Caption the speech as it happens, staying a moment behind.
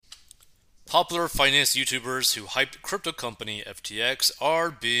Popular finance YouTubers who hyped crypto company FTX are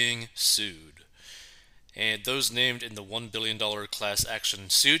being sued. And those named in the $1 billion class action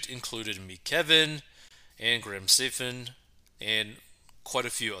suit included me, Kevin, and Stephan, and quite a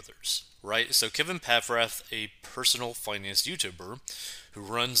few others, right? So Kevin Paffrath, a personal finance YouTuber who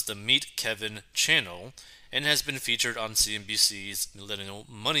runs the Meet Kevin channel and has been featured on CNBC's Millennial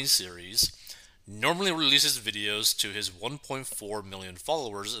Money series, normally releases videos to his 1.4 million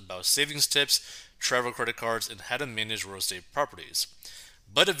followers about savings tips, travel credit cards, and how to manage real estate properties.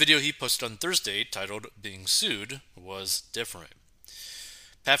 But a video he posted on Thursday titled Being Sued was different.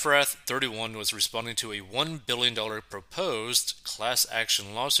 Paffrath, 31, was responding to a $1 billion proposed class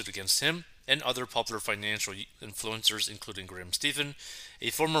action lawsuit against him and other popular financial influencers, including Stephan,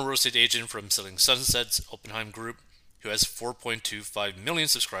 a former real estate agent from Selling Sunset's Oppenheim Group, who has 4.25 million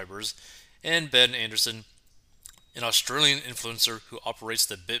subscribers, and Ben Anderson, an Australian influencer who operates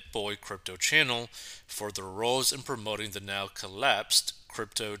the Bitboy crypto channel, for their roles in promoting the now collapsed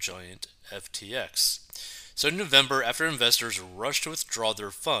crypto giant FTX. So in November, after investors rushed to withdraw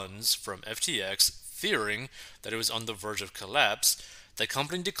their funds from FTX, fearing that it was on the verge of collapse, the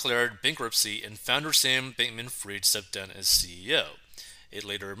company declared bankruptcy and founder Sam Bankman-Fried stepped down as CEO. It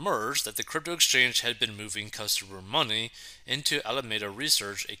later emerged that the crypto exchange had been moving customer money into Alameda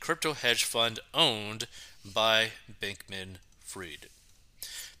Research, a crypto hedge fund owned by Bankman-Fried.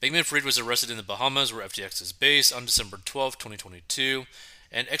 Bankman-Fried was arrested in the Bahamas, where FTX is based, on December 12, 2022,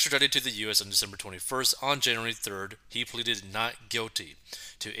 and extradited to the U.S. on December 21st. On January 3rd, he pleaded not guilty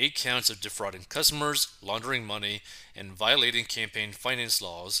to 8 counts of defrauding customers, laundering money, and violating campaign finance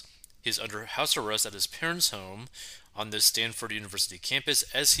laws. He is under house arrest at his parents' home on the Stanford University campus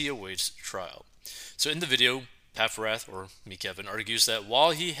as he awaits trial. So in the video, Paffrath, or me Kevin, argues that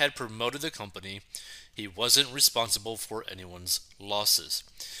while he had promoted the company, he wasn't responsible for anyone's losses.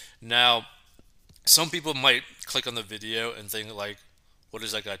 Now, some people might click on the video and think like, what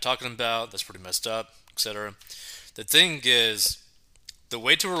is that guy talking about? That's pretty messed up, etc. The thing is, the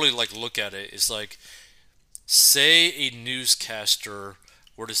way to really look at it is say a newscaster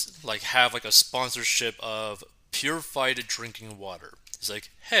were to have a sponsorship of purified drinking water. It's like,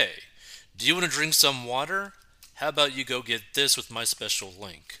 hey, do you want to drink some water? How about you go get this with my special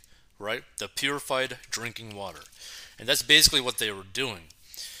link, right? The purified drinking water. And that's basically what they were doing.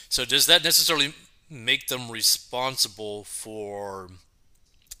 So does that necessarily make them responsible for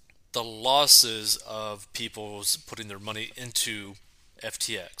the losses of people putting their money into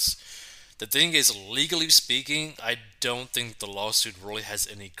FTX? The thing is, legally speaking, I don't think the lawsuit really has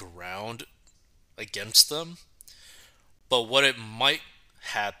any ground against them. But what it might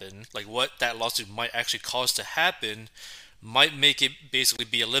happen, what that lawsuit might actually cause to happen, might make it basically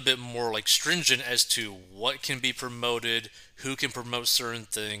be a little bit more stringent as to what can be promoted, who can promote certain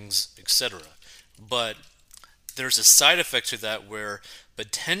things, etc. But there's a side effect to that where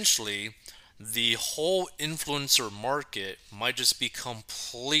potentially the whole influencer market might just be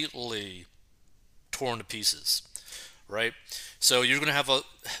completely torn to pieces, right? So you're going to have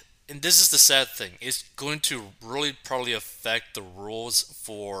and this is the sad thing, it's going to really probably affect the rules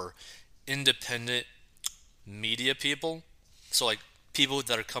for independent media people. So people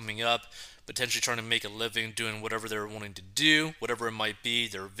that are coming up, potentially trying to make a living doing whatever they're wanting to do, whatever it might be,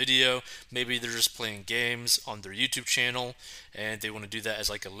 their video. Maybe they're just playing games on their YouTube channel and they want to do that as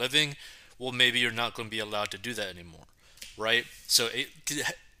a living. Well, maybe you're not going to be allowed to do that anymore, right? So it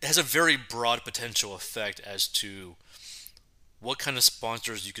has a very broad potential effect as to what kind of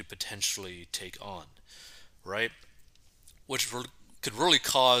sponsors you could potentially take on, right? Which could really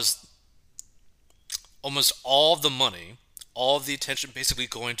cause almost all the money, all of the attention basically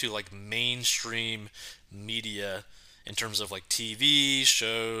going to mainstream media in terms of TV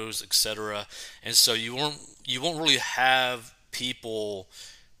shows, etc. And so you won't really have people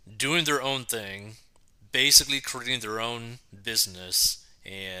doing their own thing, basically creating their own business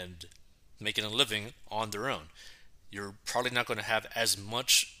and making a living on their own. You're probably not going to have as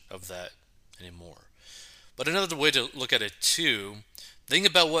much of that anymore. But another way to look at it too, think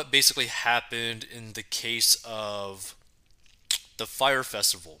about what basically happened in the case of the Fire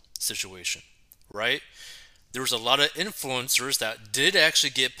Festival situation, right? There was a lot of influencers that did actually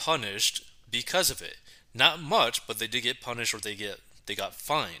get punished because of it. Not much, but they did get punished or they got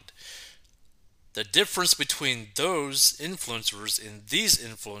fined. The difference between those influencers and these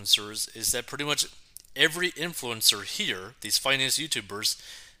influencers is that pretty much every influencer here, these finance YouTubers,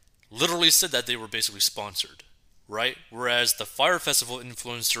 literally said that they were basically sponsored, right? Whereas the Fire Festival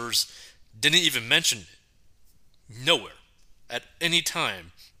influencers didn't even mention it. Nowhere, at any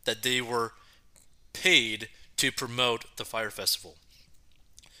time, that they were paid to promote the Fire Festival.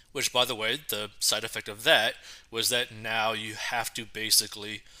 Which, by the way, the side effect of that was that now you have to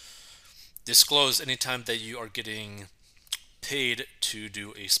basically disclose anytime that you are getting paid to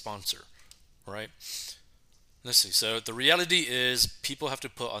do a sponsor, right? Let's see. So the reality is people have to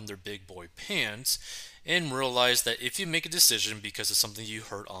put on their big boy pants and realize that if you make a decision because of something you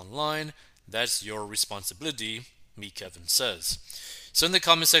heard online, that's your responsibility, me Kevin says. So in the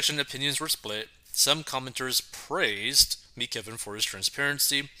comment section, opinions were split. Some commenters praised me Kevin for his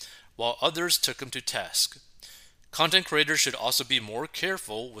transparency, while others took him to task. Content creators should also be more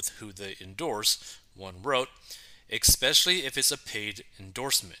careful with who they endorse, one wrote, especially if it's a paid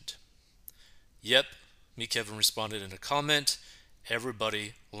endorsement. Yep, me Kevin responded in a comment,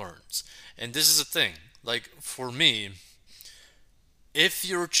 everybody learns. And this is the thing, like for me, if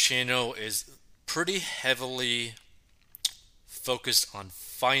your channel is pretty heavily focused on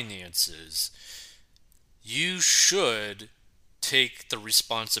finances, you should take the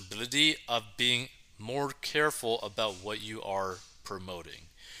responsibility of being more careful about what you are promoting,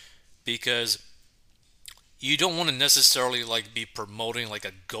 because you don't want to necessarily like be promoting like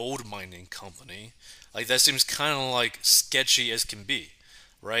a gold mining company. Like that seems kind of like sketchy as can be,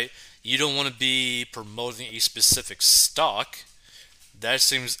 right? You don't want to be promoting a specific stock. That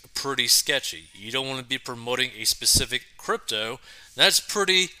seems pretty sketchy. You don't want to be promoting a specific crypto. That's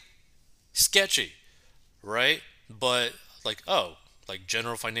pretty sketchy, right? But like, oh, like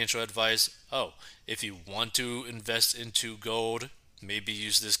general financial advice, oh, if you want to invest into gold, maybe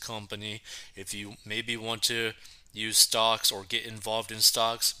use this company. If you maybe want to use stocks or get involved in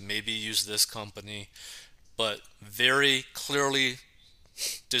stocks, maybe use this company. But very clearly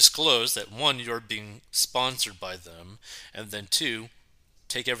disclose that one, you're being sponsored by them, and then two,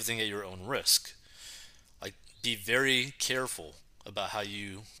 take everything at your own risk. Like, be very careful about how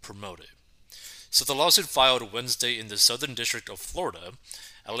you promote it. So the lawsuit filed Wednesday in the Southern District of Florida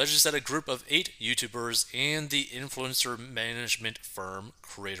alleges that a group of 8 YouTubers and the influencer management firm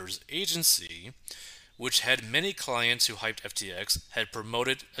Creators Agency, which had many clients who hyped FTX, had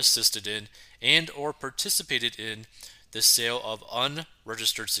promoted, assisted in, and or participated in the sale of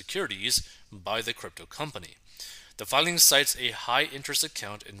unregistered securities by the crypto company. The filing cites a high-interest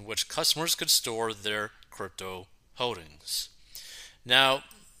account in which customers could store their crypto holdings. Now,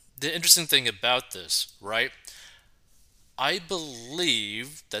 the interesting thing about this, right? I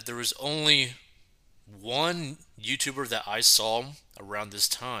believe that there was only one YouTuber that I saw around this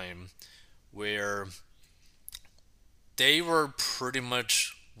time where they were pretty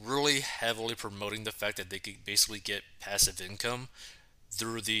much really heavily promoting the fact that they could basically get passive income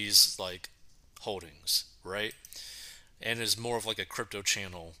through these like holdings, right? And it's more of like a crypto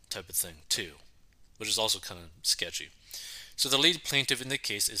channel type of thing too, which is also kind of sketchy. So the lead plaintiff in the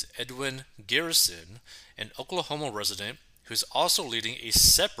case is Edwin Garrison, an Oklahoma resident who's also leading a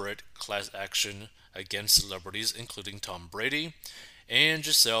separate class action against celebrities including Tom Brady and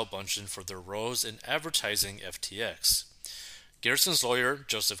Gisele Bundchen for their roles in advertising FTX. Garrison's lawyer,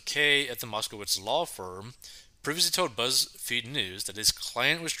 Joseph Kay, at the Moskowitz law firm, previously told BuzzFeed News that his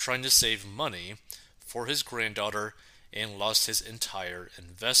client was trying to save money for his granddaughter and lost his entire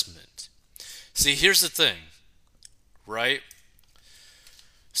investment. See, here's the thing, right?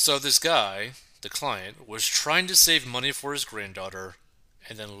 So this guy, the client, was trying to save money for his granddaughter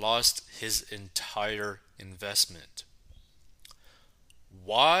and then lost his entire investment.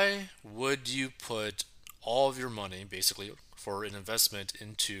 Why would you put all of your money, basically, for an investment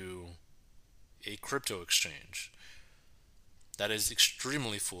into a crypto exchange? That is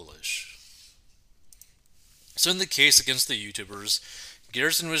extremely foolish. So in the case against the YouTubers,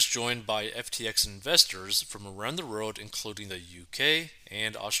 Garrison was joined by FTX investors from around the world, including the UK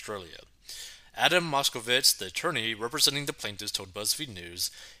and Australia. Adam Moskowitz, the attorney representing the plaintiffs, told BuzzFeed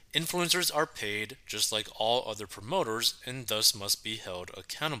News, influencers are paid just like all other promoters and thus must be held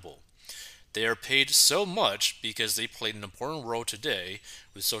accountable. They are paid so much because they played an important role today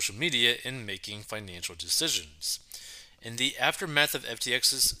with social media in making financial decisions. In the aftermath of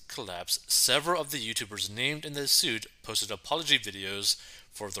FTX's collapse, several of the YouTubers named in the suit posted apology videos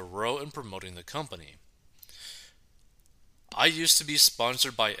for their role in promoting the company. I used to be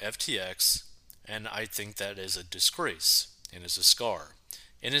sponsored by FTX, and I think that is a disgrace and is a scar.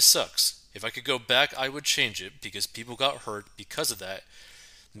 And it sucks. If I could go back, I would change it because people got hurt because of that,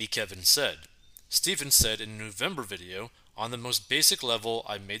 me Kevin said. Stephan said in a November video, on the most basic level,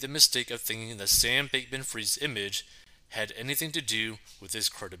 I made the mistake of thinking that Sam Bankman-Fried's image had anything to do with his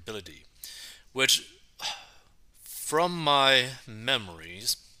credibility. Which, from my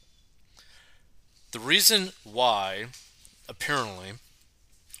memories, the reason why, apparently,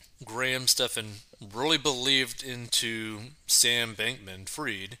 Stephan really believed into Sam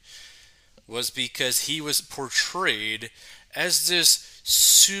Bankman-Fried was because he was portrayed as this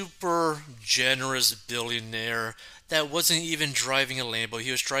super generous billionaire that wasn't even driving a Lambo.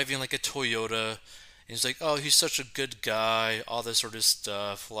 He was driving like a Toyota. And he's like, oh, he's such a good guy, all this sort of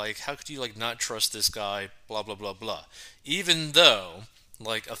stuff. Like, how could you like not trust this guy? Blah blah blah blah. Even though,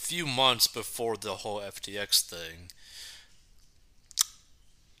 like a few months before the whole FTX thing,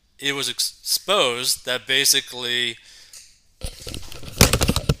 it was exposed that basically